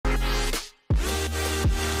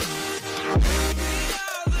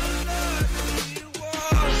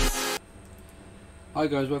Hi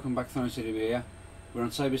guys, welcome back to ThorinCW here. We're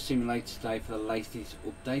on Saber Simulator today for the latest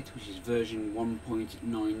update, which is version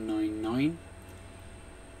 1.999.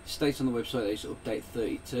 States on the website that it's update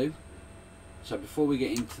 32. So before we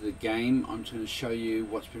get into the game, I'm just going to show you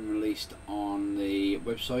what's been released on the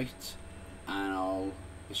website and I'll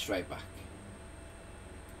be straight back.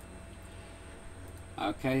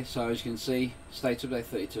 Okay, so as you can see, states update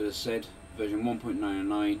 32 as said, version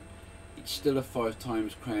 1.999. It's still a 5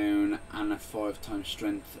 times crown and a 5 times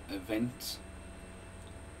strength event.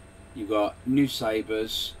 You've got new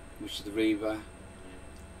sabers, which is the Reaver.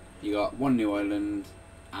 You got one new island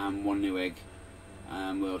and one new egg.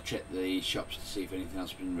 And we'll check the shops to see if anything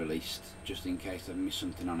else has been released, just in case I've missed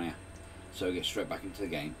something on here. So we'll get straight back into the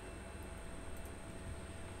game.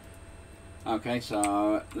 Okay,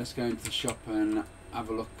 so let's go into the shop and have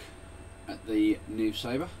a look at the new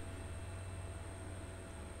saber.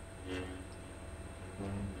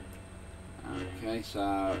 Okay, so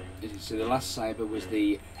as you can see, the last saber was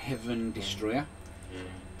the Heaven Destroyer.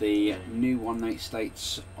 The new one that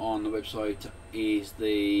states on the website is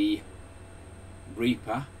the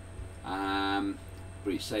Reaper, but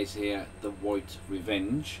it says here the White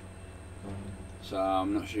Revenge. So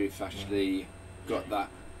I'm not sure if I actually got that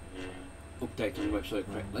update on the website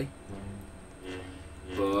correctly,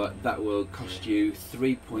 but that will cost you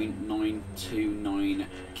 3.929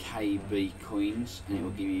 KB coins and it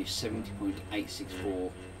will give you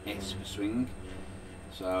 70.864 S per swing.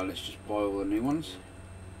 So let's just buy all the new ones.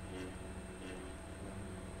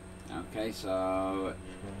 Okay, so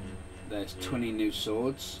there's 20 new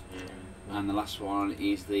swords and the last one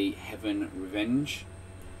is the Heaven Revenge.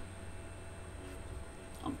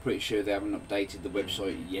 I'm pretty sure they haven't updated the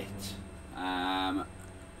website yet,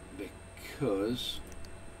 because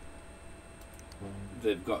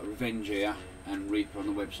they've got Revenge here and Reaper on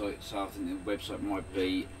the website, so I think the website might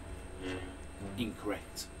be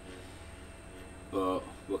incorrect, but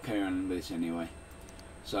we'll carry on with this anyway.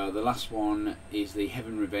 So the last one is the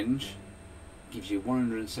Heaven Revenge. Gives you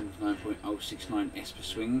 179.069 S per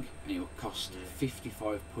swing and it will cost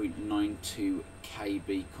 55.92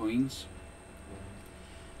 KB coins.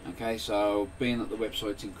 Okay, so being that the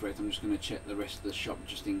website's incorrect, I'm just going to check the rest of the shop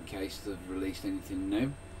just in case they've released anything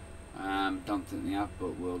new. Don't think they have,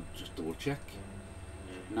 but we'll just double check.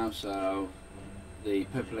 No, so the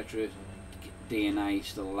Purple Electric DNA is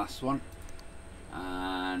still the last one,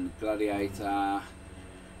 and Gladiator.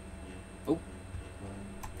 Oh,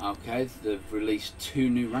 okay, they've released 2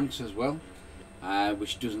 new ranks as well,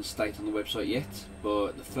 which doesn't state on the website yet.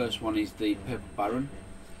 But the first one is the Purple Baron.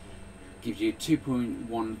 Gives you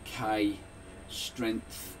 2.1k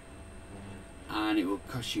strength and it will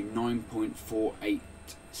cost you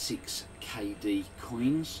 9.486 KD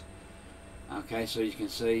coins. Okay, so you can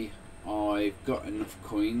see I've got enough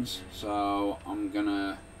coins, so I'm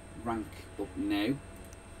gonna rank up now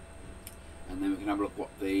and then we can have a look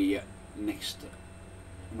what the next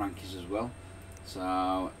rank is as well.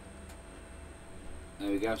 So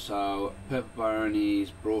there we go. So Purple Baron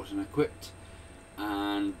is brought and equipped,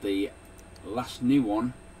 and the last new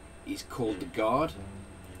one is called the Guard,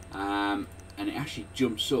 and it actually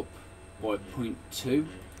jumps up by 0.2,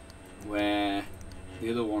 where the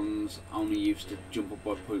other ones only used to jump up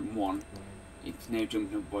by 0.1. It's now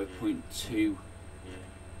jumping up by 0.2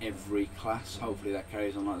 every class. Hopefully that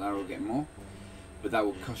carries on like that, or we'll get more, but that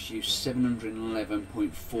will cost you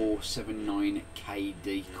 711.479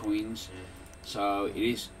 KD coins, so it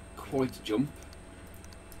is quite a jump.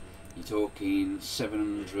 You're talking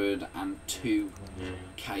 702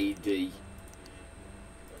 KD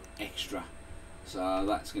extra, so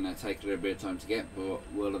that's going to take a little bit of time to get, but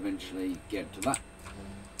we'll eventually get to that.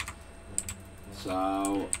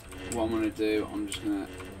 So what I'm going to do, I'm just going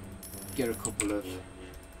to get a couple of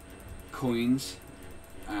coins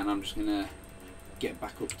and I'm just going to get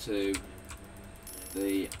back up to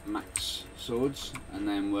the max swords and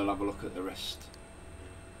then we'll have a look at the rest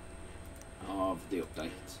of the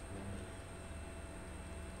update.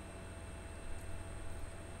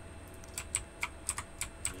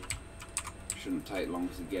 Shouldn't take long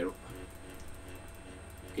to get up.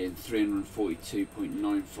 Getting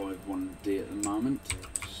 342.951D at the moment,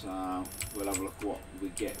 so we'll have a look what we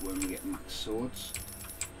get when we get max swords.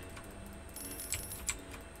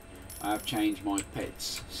 I have changed my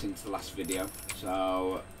pets since the last video,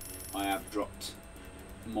 so I have dropped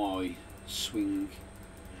my swing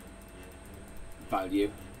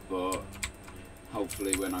value, but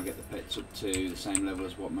hopefully when I get the pets up to the same level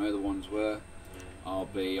as what my other ones were, I'll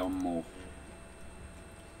be on more.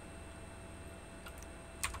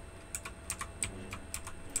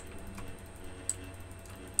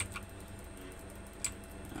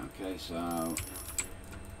 Okay, so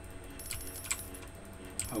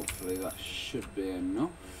hopefully that should be enough,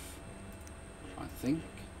 I think.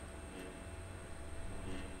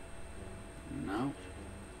 No.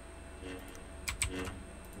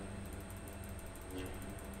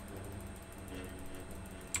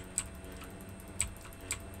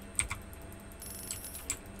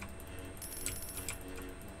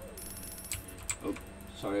 Oh,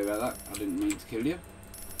 sorry about that, I didn't mean to kill you.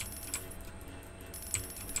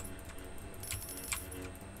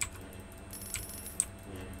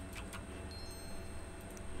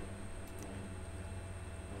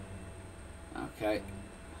 Okay,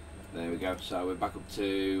 there we go, so we're back up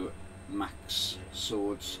to max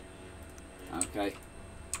swords. Okay,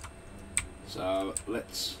 so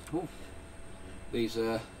let's, oh, these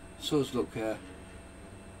swords look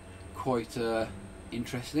quite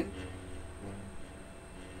interesting.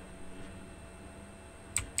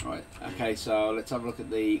 Right, okay, so let's have a look at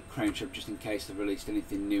the crown shop just in case they've released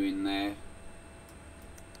anything new in there.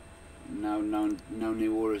 No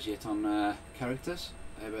new auras yet on characters.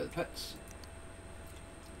 How about the pets?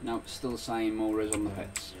 No, still the same auras on the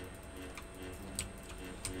pets.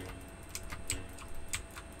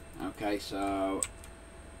 Okay, so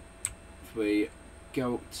if we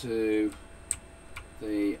go up to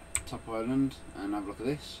the top island and have a look at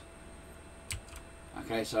this.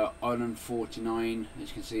 Okay, so island 49, as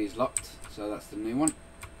you can see, is locked, so that's the new one.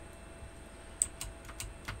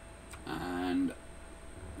 And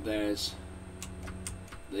there's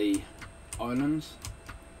the islands,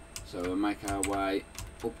 so we'll make our way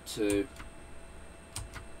up to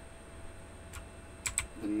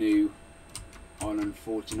the new island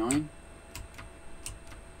 49.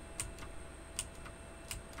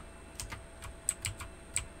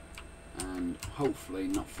 And hopefully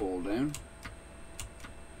not fall down.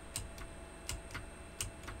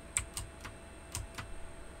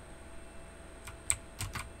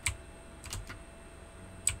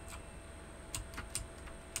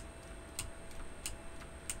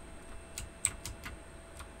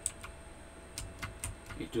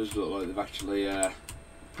 It does look like they've actually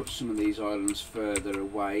put some of these islands further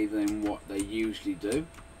away than what they usually do.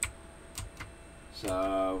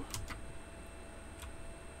 So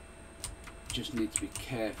just need to be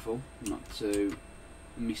careful not to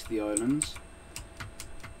miss the islands.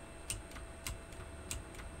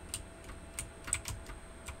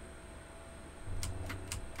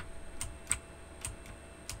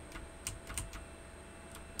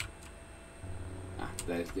 Ah,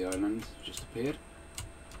 there's the island, just appeared.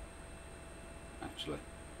 Actually,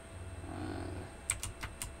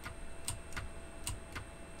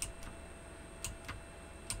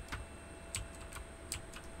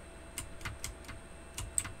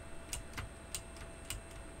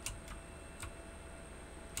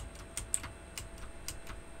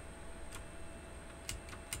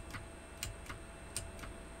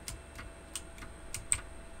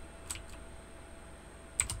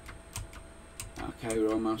 okay,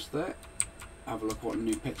 we're almost there. Have a look what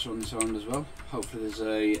new pets are on this island as well. Hopefully there's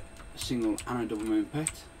a single and a double moon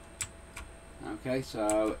pet. Okay,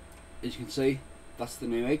 so as you can see, that's the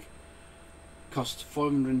new egg. Cost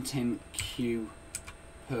 510 Q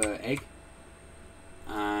per egg.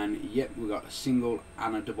 And yep, we've got a single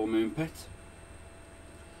and a double moon pet.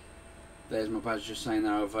 There's my badge just saying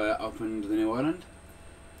that I've opened the new island.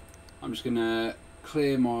 I'm just going to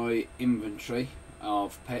clear my inventory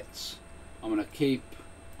of pets. I'm going to keep,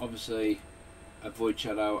 obviously, a Void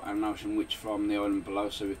Shadow and an Ocean Witch from the island below,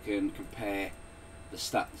 so we can compare the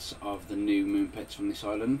stats of the new moon pets from this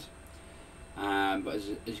island. But as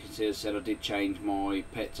you can see, as I said, I did change my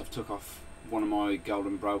pets. I've took off one of my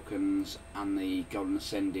Golden Brokens and the Golden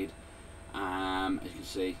Ascended. As you can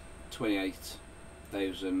see,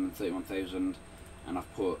 28,000, 31,000, and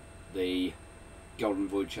I've put the Golden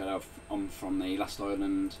Void Shadow on from the last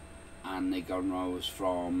island and the Golden Rose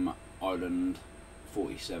from island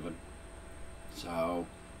 47. So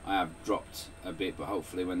I have dropped a bit, but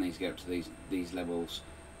hopefully when these get up to these levels,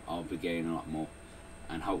 I'll be gaining a lot more,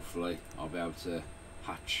 and hopefully I'll be able to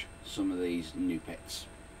hatch some of these new pets.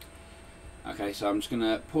 Okay, so I'm just going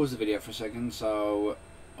to pause the video for a second so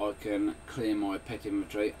I can clear my pet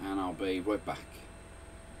inventory, and I'll be right back.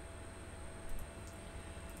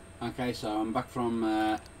 Okay, so I'm back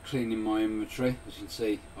from cleaning my inventory. As you can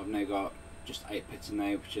see, I've now got just 8 pets in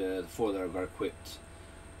there, which are the 4 that I've got equipped.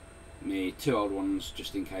 Me 2 old ones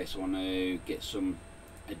just in case I want to get some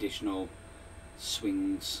additional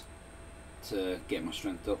swings to get my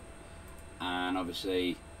strength up, and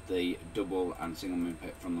obviously the double and single moon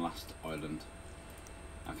pet from the last island.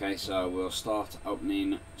 Okay, so we'll start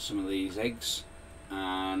opening some of these eggs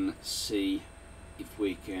and see if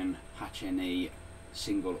we can hatch any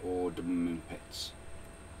single or double moon pets.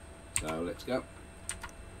 So let's go.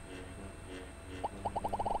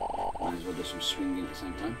 Might as well do some swinging at the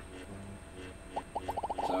same time.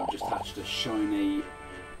 So I've just hatched a shiny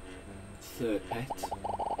third pet.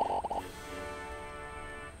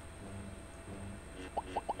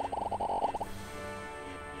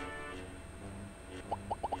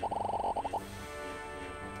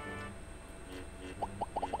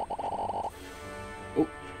 Oh,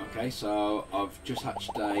 okay, so I've just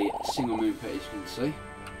hatched a single moon pet, as you can see.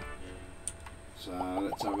 So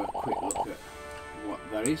let's have a quick look at what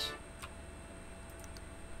that is.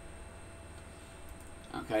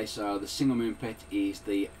 Okay, so the single moon pet is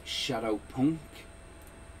the Shadow Punk,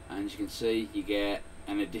 and as you can see, you get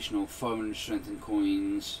an additional 500 strength and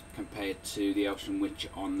coins compared to the Ocean Witch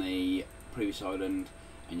on the previous island,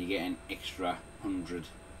 and you get an extra 100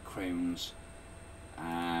 crowns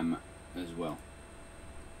as well.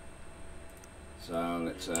 So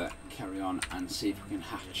let's carry on and see if we can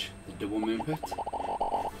hatch the double moon pet.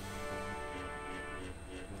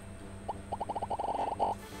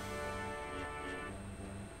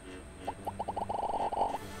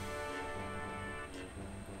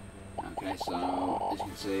 Okay, so as you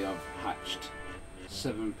can see, I've hatched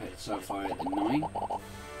 7 pets so far out of 9.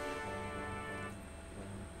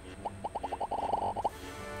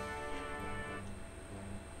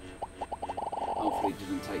 Hopefully it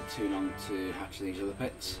doesn't take too long to hatch these other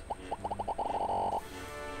pets.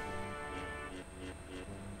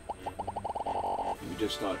 If it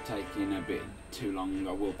does start taking a bit too long,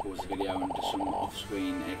 I will pause the video and do some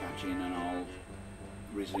off-screen egg hatching, and I'll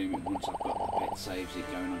resume it once I've got the pet saves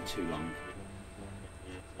it going on too long.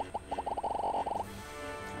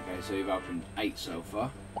 Okay, so we've opened 8 so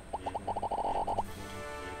far.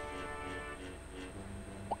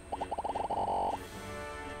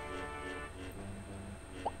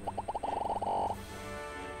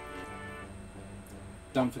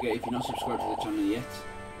 Don't forget, if you're not subscribed to the channel yet,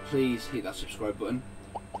 please hit that subscribe button.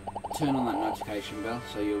 Turn on that notification bell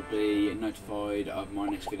so you'll be notified of my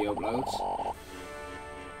next video uploads.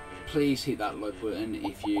 Please hit that like button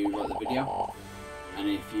if you like the video, and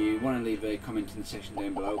if you want to leave a comment in the section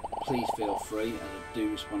down below, please feel free, as I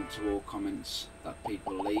do respond to all comments that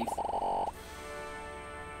people leave.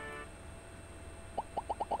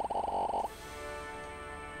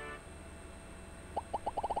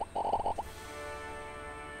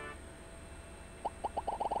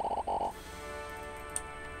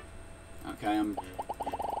 Okay, I'm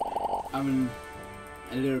having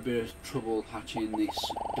a little bit of trouble hatching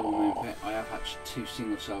this double moon pet. I have hatched 2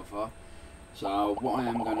 singles so far. So what I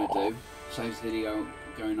am going to do, saves the video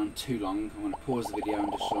going on too long, I'm going to pause the video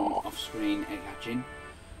and do some off-screen egg hatching,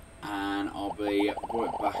 and I'll be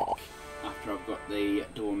right back after I've got the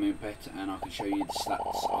double moon pet, and I can show you the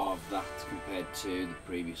stats of that compared to the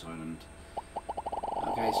previous island.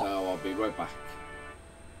 Okay, so I'll be right back.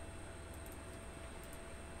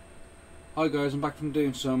 Hi guys, I'm back from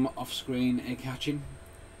doing some off-screen egg hatching.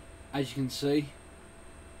 As you can see,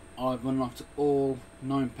 I've unlocked all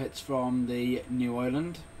 9 pets from the new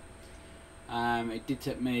island. It did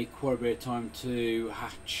take me quite a bit of time to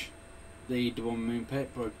hatch the double moon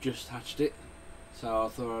pet, but I've just hatched it. So I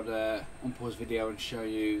thought I'd unpause the video and show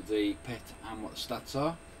you the pet and what the stats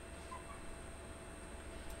are.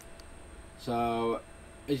 So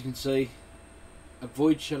as you can see, a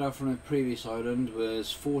Void Shadow from the previous island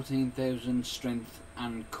was 14,000 strength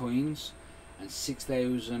and coins and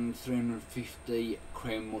 6,350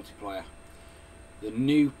 crown multiplier. The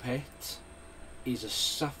new pet is a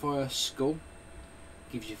Sapphire Skull,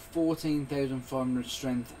 gives you 14,500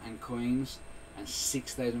 strength and coins and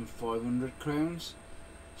 6,500 crowns,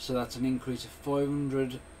 so that's an increase of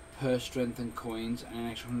 500 per strength and coins and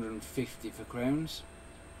an extra 150 for crowns.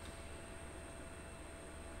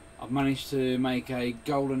 I've managed to make a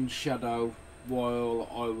golden shadow while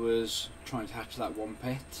I was trying to hatch that one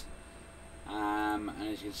pet, and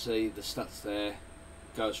as you can see, the stats there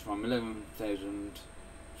goes from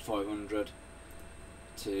 11,500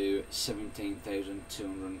 to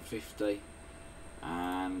 17,250,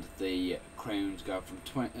 and the crowns go from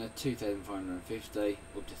 2,550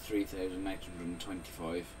 up to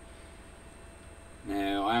 3,825.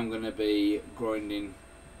 Now I am going to be grinding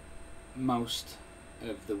most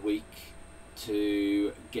of the week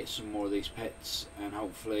to get some more of these pets and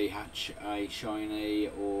hopefully hatch a shiny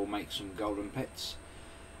or make some golden pets,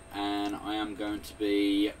 and I am going to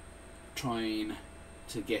be trying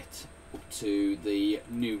to get up to the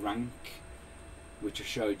new rank which I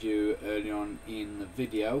showed you earlier on in the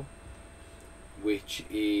video, which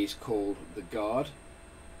is called the Guard.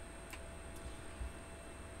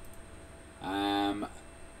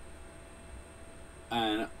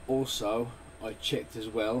 And also I checked as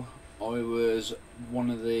well I was one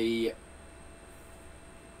of the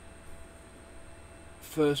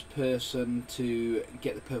first person to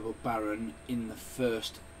get the Purple Baron in the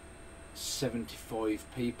first 75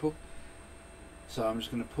 people. So I'm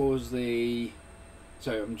just going to pause the...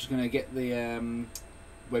 So I'm just going to get the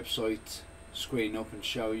website screen up and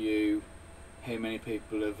show you how many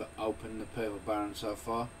people have opened the Purple Baron so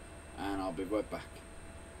far, and I'll be right back.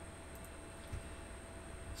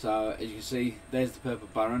 So as you can see, there's the Purple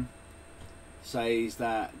Baron. Says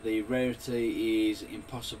that the rarity is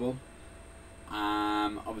impossible.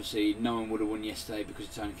 Obviously no one would have won yesterday because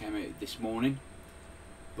it only came out this morning,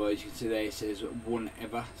 but as you can see there, it says won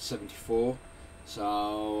ever 74.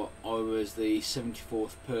 So I was the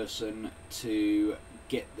 74th person to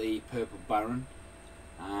get the Purple Baron,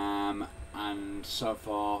 and so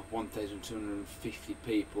far 1,250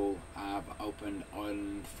 people have opened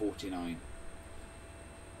Island 49.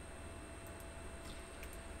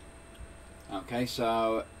 Okay,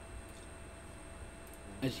 so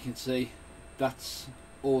as you can see, that's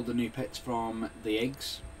all the new pets from the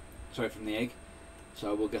eggs. Sorry, from the egg.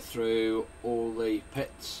 So we'll go through all the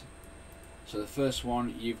pets. So the first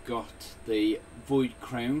one, you've got the Void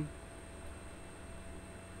Crown.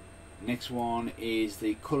 Next one is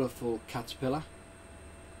the Colourful Caterpillar.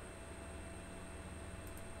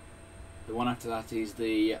 The one after that is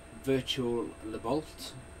the Virtual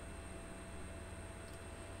Labolt.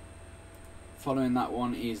 Following that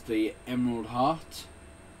one is the Emerald Heart.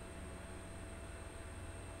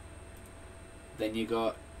 Then you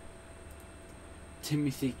got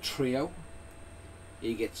Timothy Trio.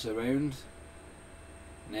 He gets around.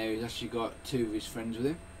 Now he's actually got two of his friends with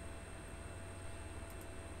him.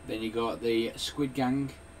 Then you got the Squid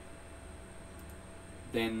Gang.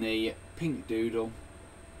 Then the Pink Doodle.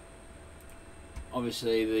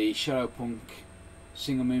 Obviously the Shadow Punk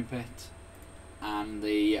single moon pet, and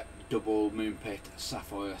the double moon pet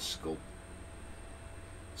Sapphire Skull.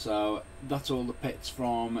 So that's all the pets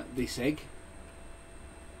from this egg.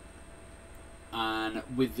 And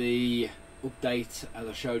with the update, as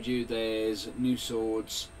I showed you, there's new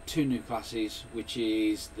swords, 2 new classes, which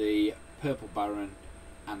is the Purple Baron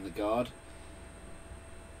and the Guard.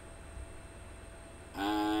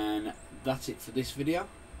 And that's it for this video.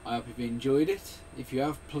 I hope you've enjoyed it. If you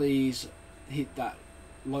have, please hit that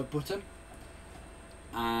like button.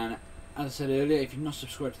 And as I said earlier, if you're not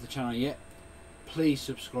subscribed to the channel yet, please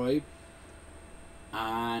subscribe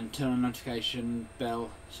and turn on the notification bell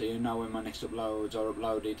so you know when my next uploads are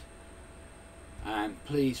uploaded. And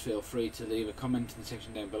please feel free to leave a comment in the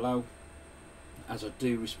section down below, as I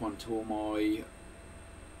do respond to all my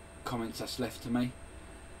comments that's left to me.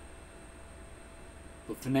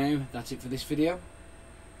 But for now, that's it for this video,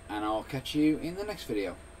 and I'll catch you in the next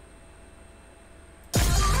video.